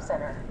welcome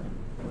center?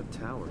 What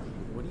tower?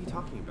 What are you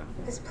talking about?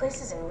 This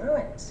place is in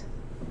ruins.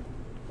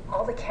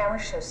 All the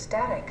cameras show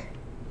static.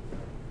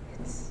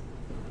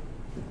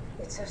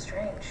 It's so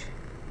strange.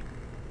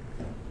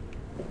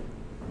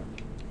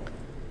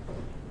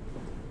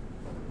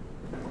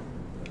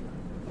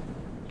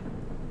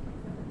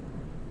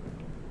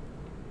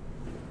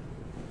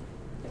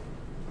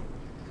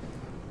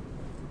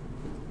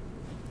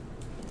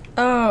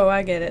 Oh,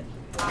 I get it.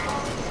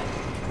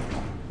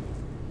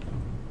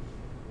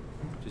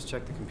 Just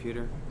check the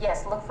computer.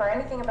 Yes, look for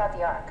anything about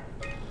the Ark.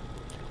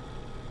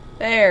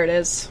 There it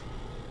is.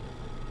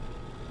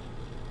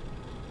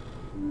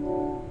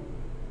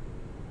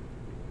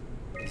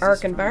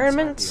 Ark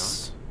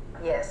environments.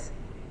 Yes,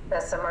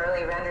 that's some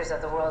early renders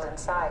of the world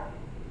inside.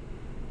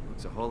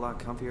 Looks a whole lot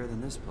comfier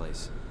than this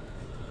place.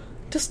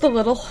 Just a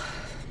little.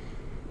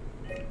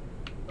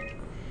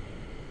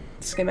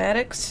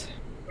 Schematics.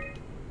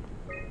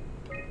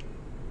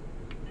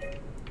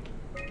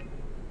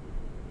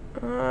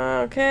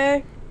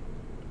 Okay.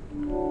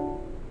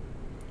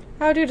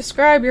 How do you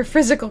describe your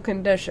physical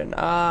condition?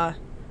 I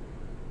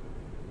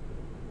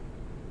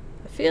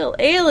feel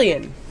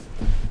alien.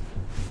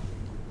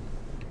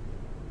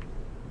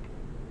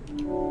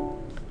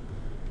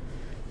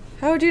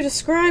 How would you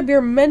describe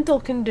your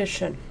mental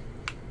condition?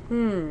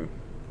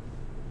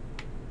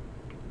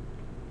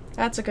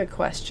 That's a good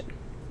question.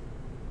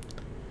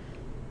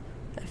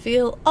 I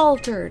feel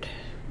altered.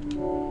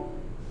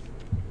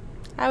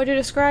 How would you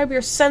describe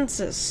your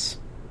senses?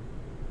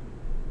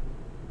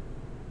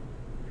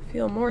 I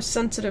feel more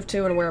sensitive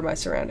to and aware of my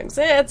surroundings.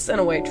 It's in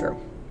a way true.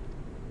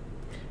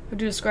 How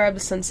would you describe the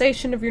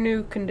sensation of your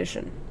new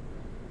condition?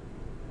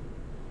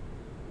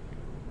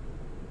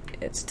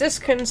 It's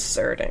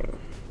disconcerting.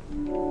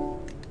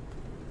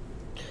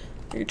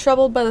 Are you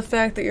troubled by the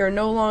fact that you're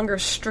no longer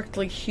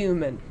strictly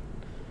human?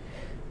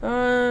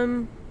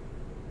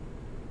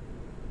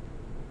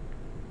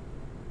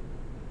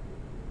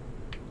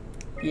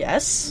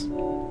 Yes.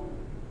 How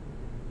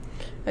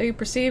do you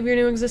perceive your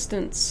new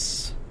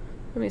existence?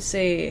 Let me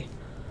see.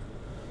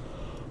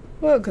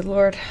 Oh, good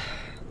lord.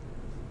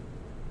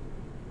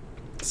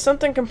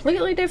 Something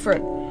completely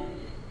different.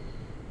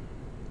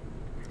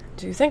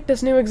 Do you think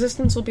this new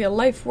existence will be a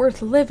life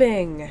worth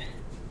living?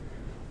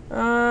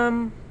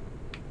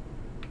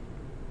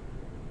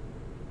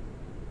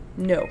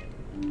 No.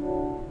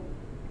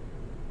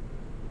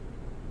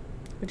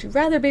 Would you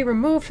rather be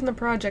removed from the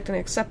project and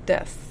accept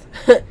death?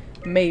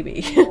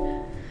 Maybe.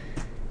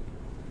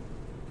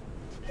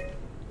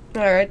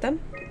 Alright then.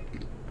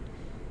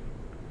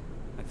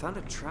 I found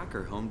a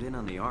tracker homed in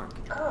on the Ark.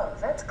 Oh,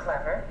 that's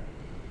clever.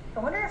 I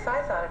wonder if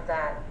I thought of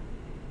that.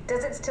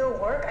 Does it still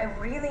work? I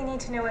really need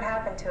to know what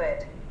happened to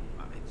it.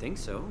 I think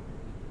so.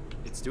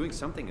 It's doing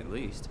something at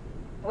least.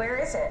 Where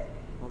is it?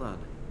 Hold on.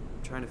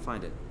 I'm trying to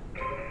find it.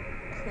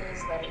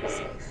 Please let it be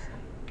safe.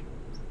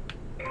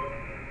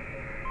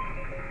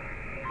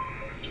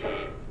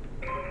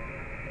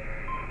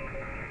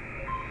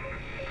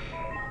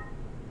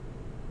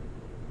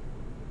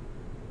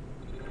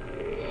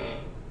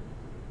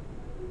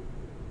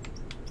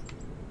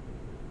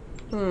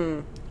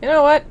 You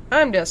know what?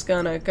 I'm just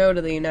gonna go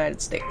to the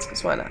United States,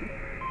 because why not?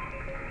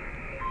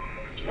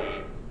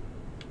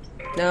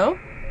 No?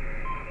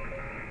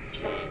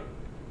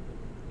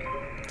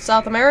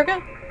 South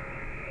America?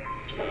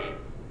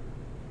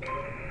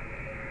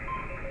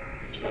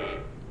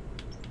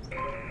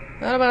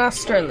 What about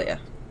Australia?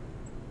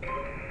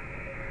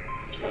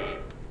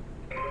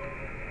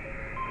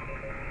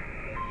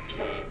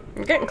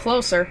 I'm getting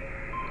closer.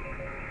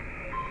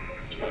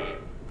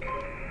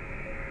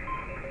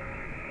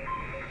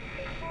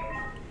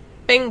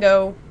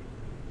 Bingo.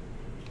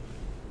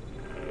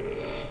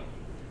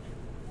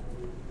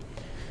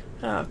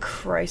 Oh,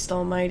 Christ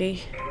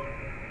almighty.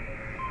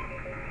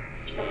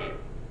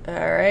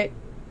 Alright.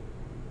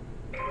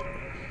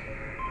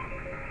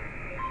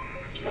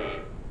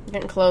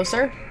 Getting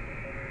closer.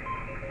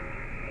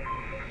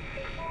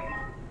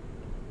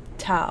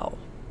 Tau.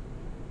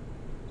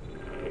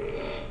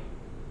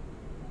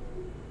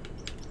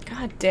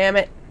 God damn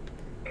it.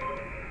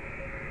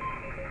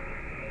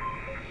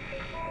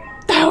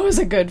 That was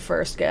a good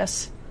first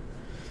guess.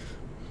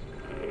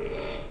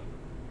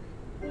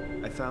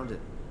 I found it.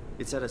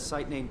 It's at a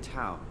site named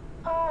Tau.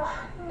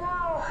 Oh,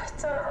 no,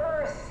 it's on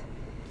Earth.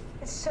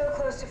 It's so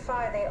close to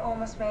Phi, they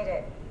almost made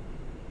it.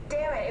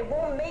 Damn it, it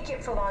won't make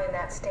it for long in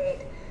that state.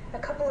 A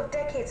couple of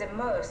decades at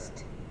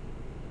most.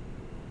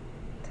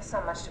 That's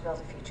not much to build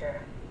a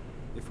future.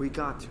 If we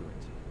got to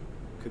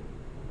it,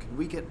 could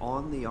we get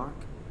on the Ark?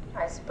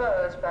 I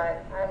suppose,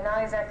 but I'm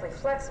not exactly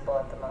flexible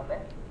at the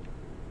moment.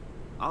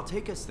 I'll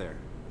take us there.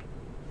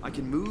 I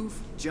can move,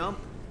 jump,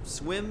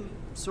 swim,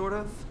 sort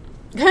of.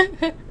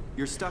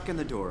 You're stuck in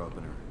the door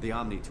opener, the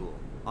Omni tool.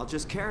 I'll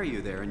just carry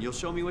you there and you'll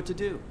show me what to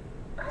do.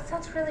 That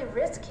sounds really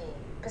risky.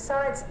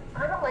 Besides,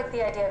 I don't like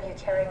the idea of you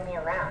carrying me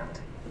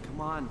around.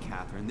 Come on,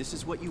 Catherine. This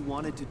is what you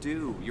wanted to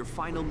do. Your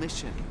final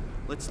mission.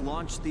 Let's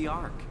launch the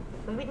Ark.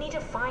 We would need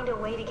to find a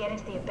way to get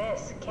into the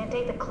Abyss. Can't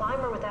take the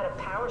climber without a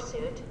power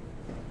suit.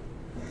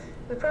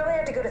 We probably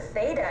have to go to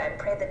Theta and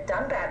pray that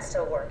Dunbat's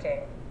still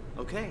working.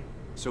 Okay,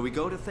 so we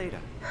go to Theta.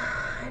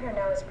 I don't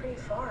know, it's pretty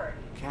far.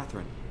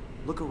 Catherine,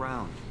 look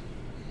around.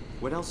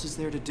 What else is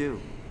there to do?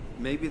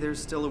 Maybe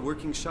there's still a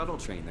working shuttle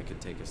train that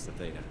could take us to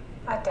Theta.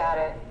 I doubt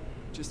it.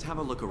 Just have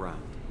a look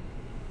around.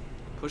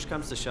 Push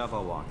comes to shove,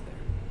 I'll walk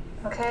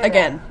there. Okay.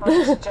 Again. I'll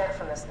just eject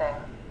from this thing.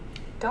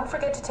 Don't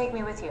forget to take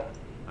me with you.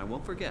 I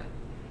won't forget.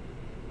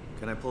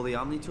 Can I pull the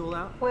Omni tool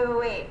out?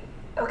 Wait.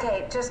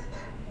 Okay, just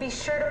be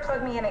sure to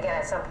plug me in again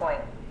at some point.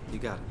 You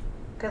got it.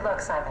 Good luck,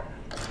 Simon.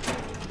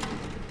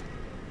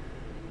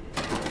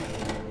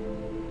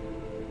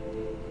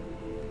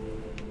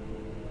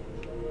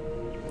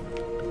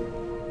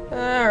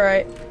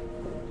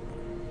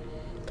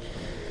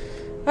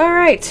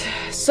 Alright,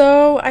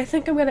 so I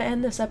think I'm gonna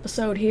end this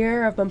episode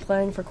here. I've been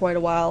playing for quite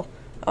a while.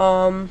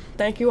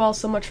 Thank you all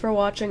so much for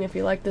watching. If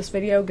you like this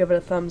video, give it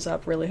a thumbs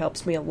up, really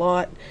helps me a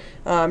lot.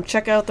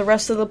 Check out the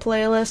rest of the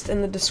playlist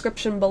in the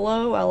description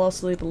below. I'll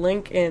also leave a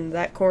link in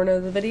that corner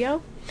of the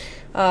video.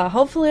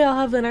 Hopefully I'll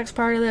have the next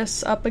part of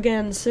this up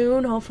again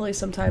soon, hopefully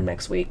sometime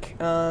next week.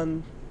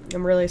 I'm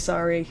really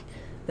sorry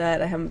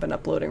that I haven't been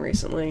uploading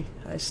recently.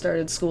 I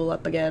started school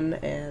up again,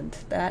 and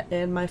that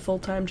and my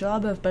full-time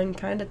job have been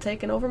kind of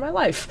taking over my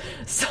life.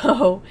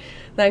 So,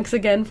 thanks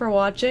again for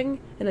watching,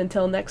 and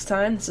until next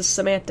time, this is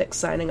Semantics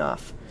signing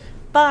off.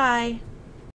 Bye!